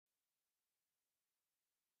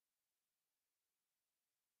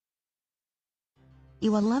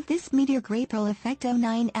You will love this Meteor Grey Perfecto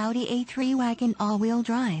 9 Audi A3 wagon all-wheel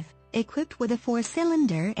drive, equipped with a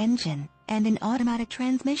 4-cylinder engine and an automatic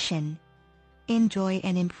transmission. Enjoy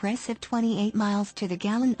an impressive 28 miles to the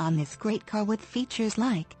gallon on this great car with features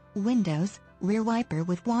like windows, rear wiper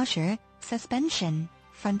with washer, suspension,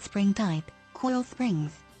 front spring type, coil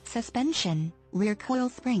springs, suspension, rear coil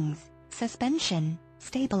springs, suspension,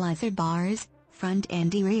 stabilizer bars, front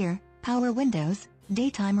and rear, power windows,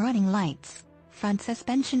 daytime running lights, front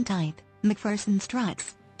suspension type, McPherson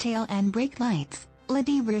struts, tail and brake lights,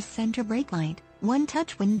 LED rear center brake light,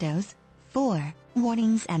 one-touch windows, 4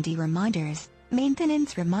 warnings and reminders,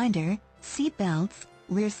 maintenance reminder, seat belts,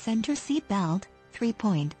 rear center seat belt,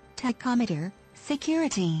 3-point tachometer,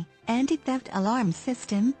 security, anti-theft alarm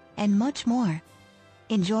system, and much more.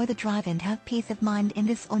 Enjoy the drive and have peace of mind in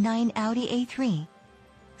this 09 Audi A3.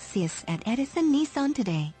 See us at Edison Nissan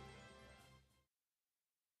today.